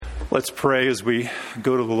Let's pray as we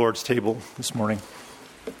go to the Lord's table this morning.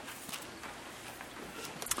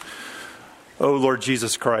 Oh, Lord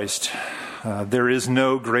Jesus Christ, there is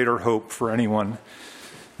no greater hope for anyone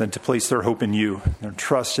than to place their hope in you, their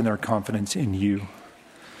trust and their confidence in you.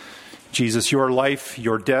 Jesus, your life,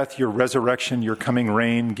 your death, your resurrection, your coming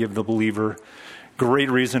reign give the believer great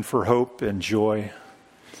reason for hope and joy.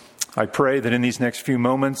 I pray that in these next few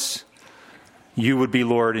moments, you would be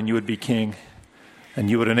Lord and you would be King, and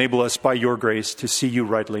you would enable us by your grace to see you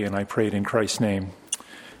rightly, and I pray it in Christ's name.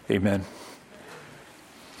 Amen.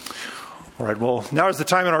 All right, well, now is the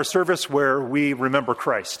time in our service where we remember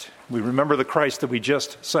Christ. We remember the Christ that we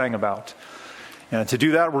just sang about. And to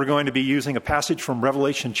do that, we're going to be using a passage from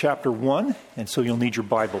Revelation chapter 1, and so you'll need your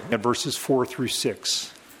Bible at verses 4 through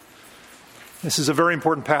 6. This is a very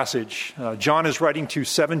important passage. John is writing to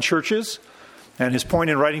 7 churches, and his point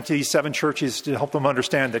in writing to these 7 churches is to help them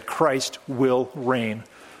understand that Christ will reign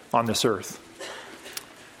on this earth.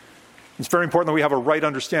 It's very important that we have a right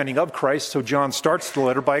understanding of Christ, so John starts the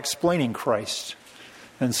letter by explaining Christ.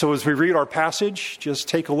 And so as we read our passage, just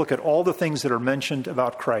take a look at all the things that are mentioned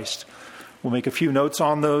about Christ. We'll make a few notes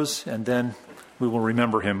on those, and then we will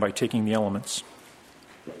remember him by taking the elements.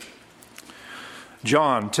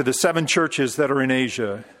 John, to the 7 churches that are in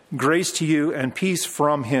Asia, grace to you and peace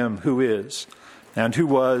from him who is, and who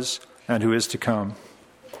was, and who is to come.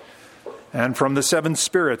 And from the 7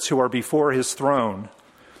 spirits who are before his throne,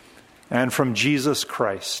 and from Jesus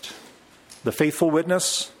Christ, the faithful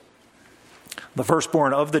witness, the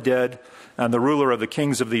firstborn of the dead, and the ruler of the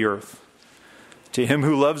kings of the earth. To him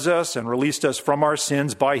who loves us and released us from our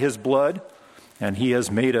sins by his blood, and he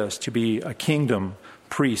has made us to be a kingdom,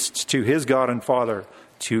 priests to his God and Father.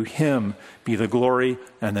 To him be the glory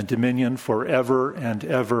and the dominion forever and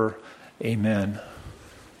ever. Amen.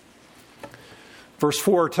 Verse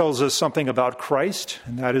 4 tells us something about Christ,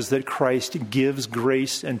 and that is that Christ gives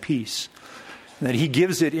grace and peace. And that he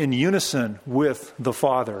gives it in unison with the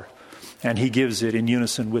Father, and he gives it in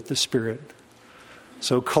unison with the Spirit.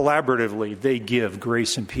 So collaboratively, they give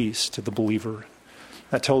grace and peace to the believer.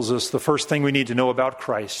 That tells us the first thing we need to know about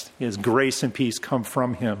Christ is grace and peace come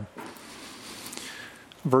from him.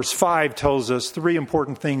 Verse 5 tells us 3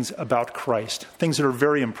 important things about Christ, things that are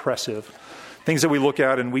very impressive, things that we look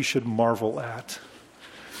at and we should marvel at.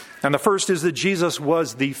 And the first is that Jesus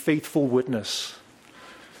was the faithful witness.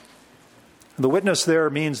 The witness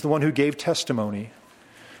there means the one who gave testimony.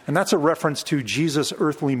 And that's a reference to Jesus'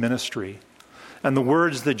 earthly ministry and the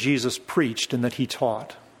words that Jesus preached and that he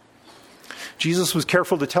taught. Jesus was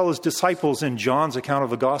careful to tell his disciples in John's account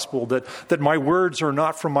of the gospel that my words are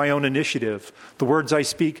not from my own initiative. The words I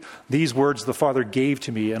speak, these words the Father gave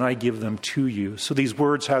to me, and I give them to you. So these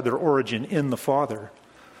words had their origin in the Father.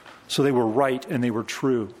 So they were right and they were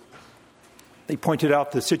true. They pointed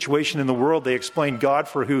out the situation in the world. They explained God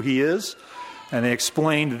for who he is, and they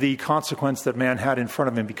explained the consequence that man had in front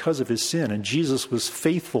of him because of his sin. And Jesus was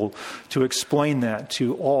faithful to explain that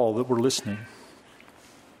to all that were listening.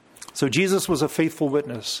 So Jesus was a faithful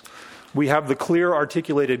witness. We have the clear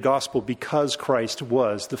articulated gospel because Christ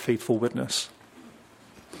was the faithful witness.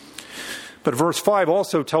 But verse 5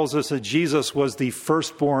 also tells us that Jesus was the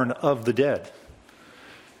firstborn of the dead.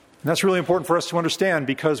 And that's really important for us to understand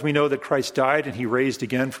because we know that Christ died and he raised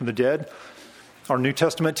again from the dead. Our New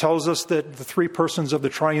Testament tells us that the 3 persons of the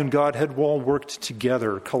triune Godhead all worked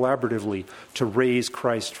together collaboratively to raise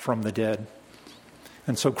Christ from the dead.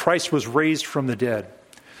 And so Christ was raised from the dead.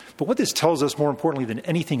 But what this tells us more importantly than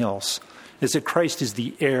anything else is that Christ is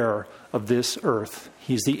the heir of this earth.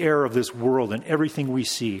 He's the heir of this world and everything we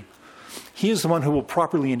see. He is the one who will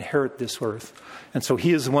properly inherit this earth. And so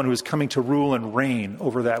he is the one who is coming to rule and reign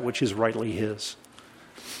over that which is rightly his.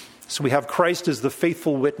 So we have Christ as the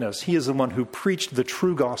faithful witness. He is the one who preached the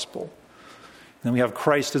true gospel. And then we have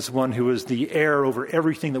Christ as the one who is the heir over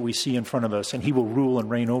everything that we see in front of us, and he will rule and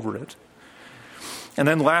reign over it. And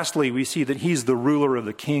then lastly, we see that he's the ruler of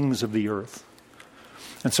the kings of the earth.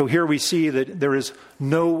 And so here we see that there is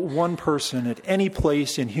no one person at any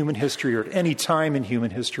place in human history or at any time in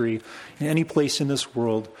human history, in any place in this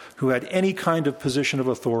world, who had any kind of position of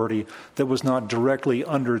authority that was not directly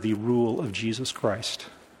under the rule of Jesus Christ.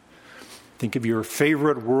 Think of your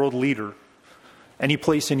favorite world leader, any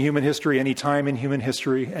place in human history, any time in human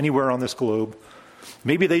history, anywhere on this globe.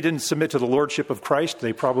 Maybe they didn't submit to the lordship of Christ.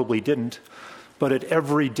 They probably didn't. But at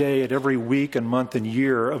every day, at every week and month and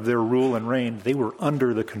year of their rule and reign, they were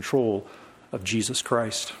under the control of Jesus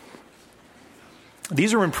Christ.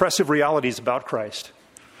 These are impressive realities about Christ.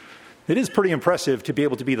 It is pretty impressive to be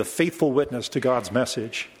able to be the faithful witness to God's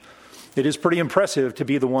message. It is pretty impressive to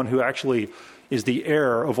be the one who actually is the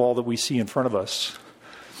heir of all that we see in front of us.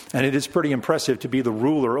 And it is pretty impressive to be the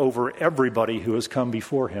ruler over everybody who has come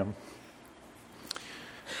before him.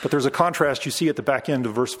 But there's a contrast you see at the back end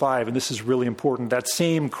of verse 5, and this is really important. That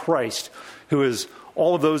same Christ who is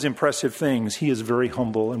all of those impressive things, he is very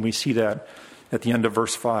humble, and we see that at the end of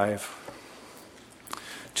verse 5.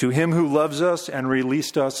 To him who loves us and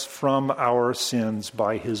released us from our sins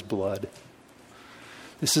by his blood.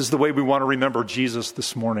 This is the way we want to remember Jesus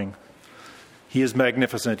this morning. He is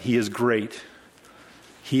magnificent. He is great.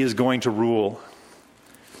 He is going to rule.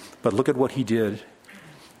 But look at what he did.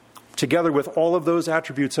 Together with all of those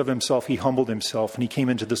attributes of himself, he humbled himself and he came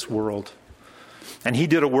into this world. And he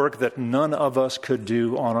did a work that none of us could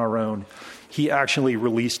do on our own. He actually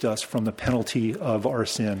released us from the penalty of our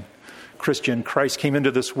sin. Christian, Christ came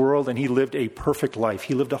into this world and he lived a perfect life.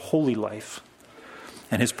 He lived a holy life.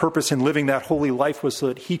 And his purpose in living that holy life was so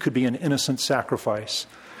that he could be an innocent sacrifice.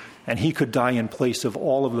 And he could die in place of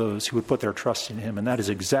all of those who would put their trust in him. And that is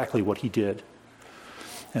exactly what he did.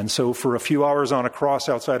 And so for a few hours on a cross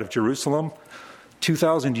outside of Jerusalem,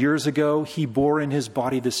 2,000 years ago, he bore in his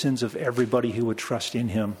body the sins of everybody who would trust in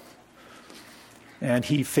him. And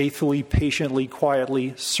he faithfully, patiently,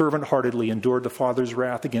 quietly, servant-heartedly endured the Father's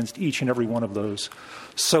wrath against each and every one of those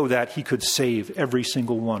so that he could save every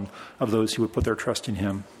single one of those who would put their trust in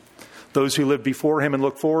him. Those who lived before him and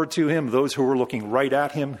looked forward to him, those who were looking right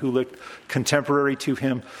at him, who looked contemporary to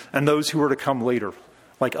him, and those who were to come later,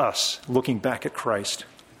 like us, looking back at Christ.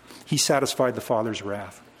 He satisfied the Father's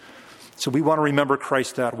wrath. So we want to remember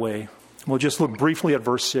Christ that way. We'll just look briefly at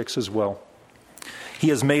verse 6 as well. He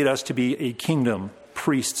has made us to be a kingdom,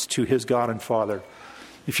 priests to his God and Father.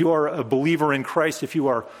 If you are a believer in Christ, if you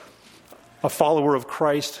are a follower of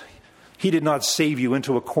Christ, he did not save you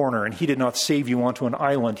into a corner and he did not save you onto an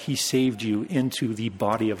island. He saved you into the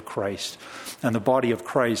body of Christ. And the body of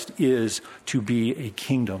Christ is to be a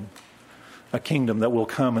kingdom that will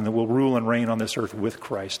come and that will rule and reign on this earth with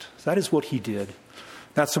Christ. That is what he did.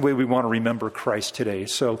 That's the way we want to remember Christ today.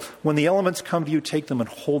 So when the elements come to you, take them and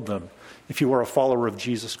hold them if you are a follower of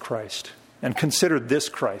Jesus Christ. And consider this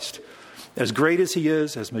Christ, as great as he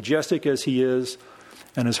is, as majestic as he is,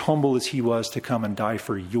 and as humble as he was to come and die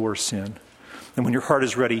for your sin. And when your heart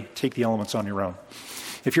is ready, take the elements on your own.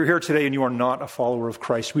 If you're here today and you are not a follower of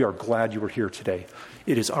Christ, we are glad you are here today.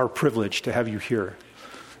 It is our privilege to have you here.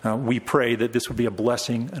 We pray that this would be a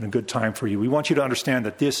blessing and a good time for you. We want you to understand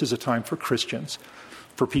that this is a time for Christians,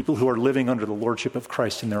 for people who are living under the lordship of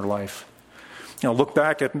Christ in their life. Now look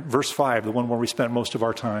back at verse 5, the one where we spent most of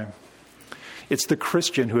our time. It's the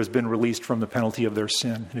Christian who has been released from the penalty of their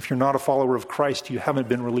sin. And if you're not a follower of Christ, you haven't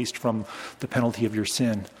been released from the penalty of your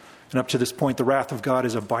sin. And up to this point, the wrath of God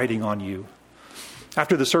is abiding on you.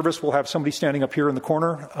 After the service, we'll have somebody standing up here in the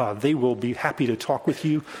corner. They will be happy to talk with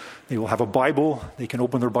you. They will have a Bible. They can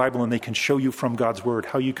open their Bible and they can show you from God's Word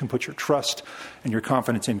how you can put your trust and your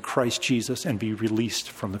confidence in Christ Jesus and be released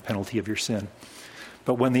from the penalty of your sin.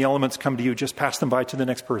 But when the elements come to you, just pass them by to the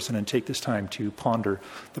next person and take this time to ponder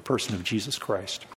the person of Jesus Christ.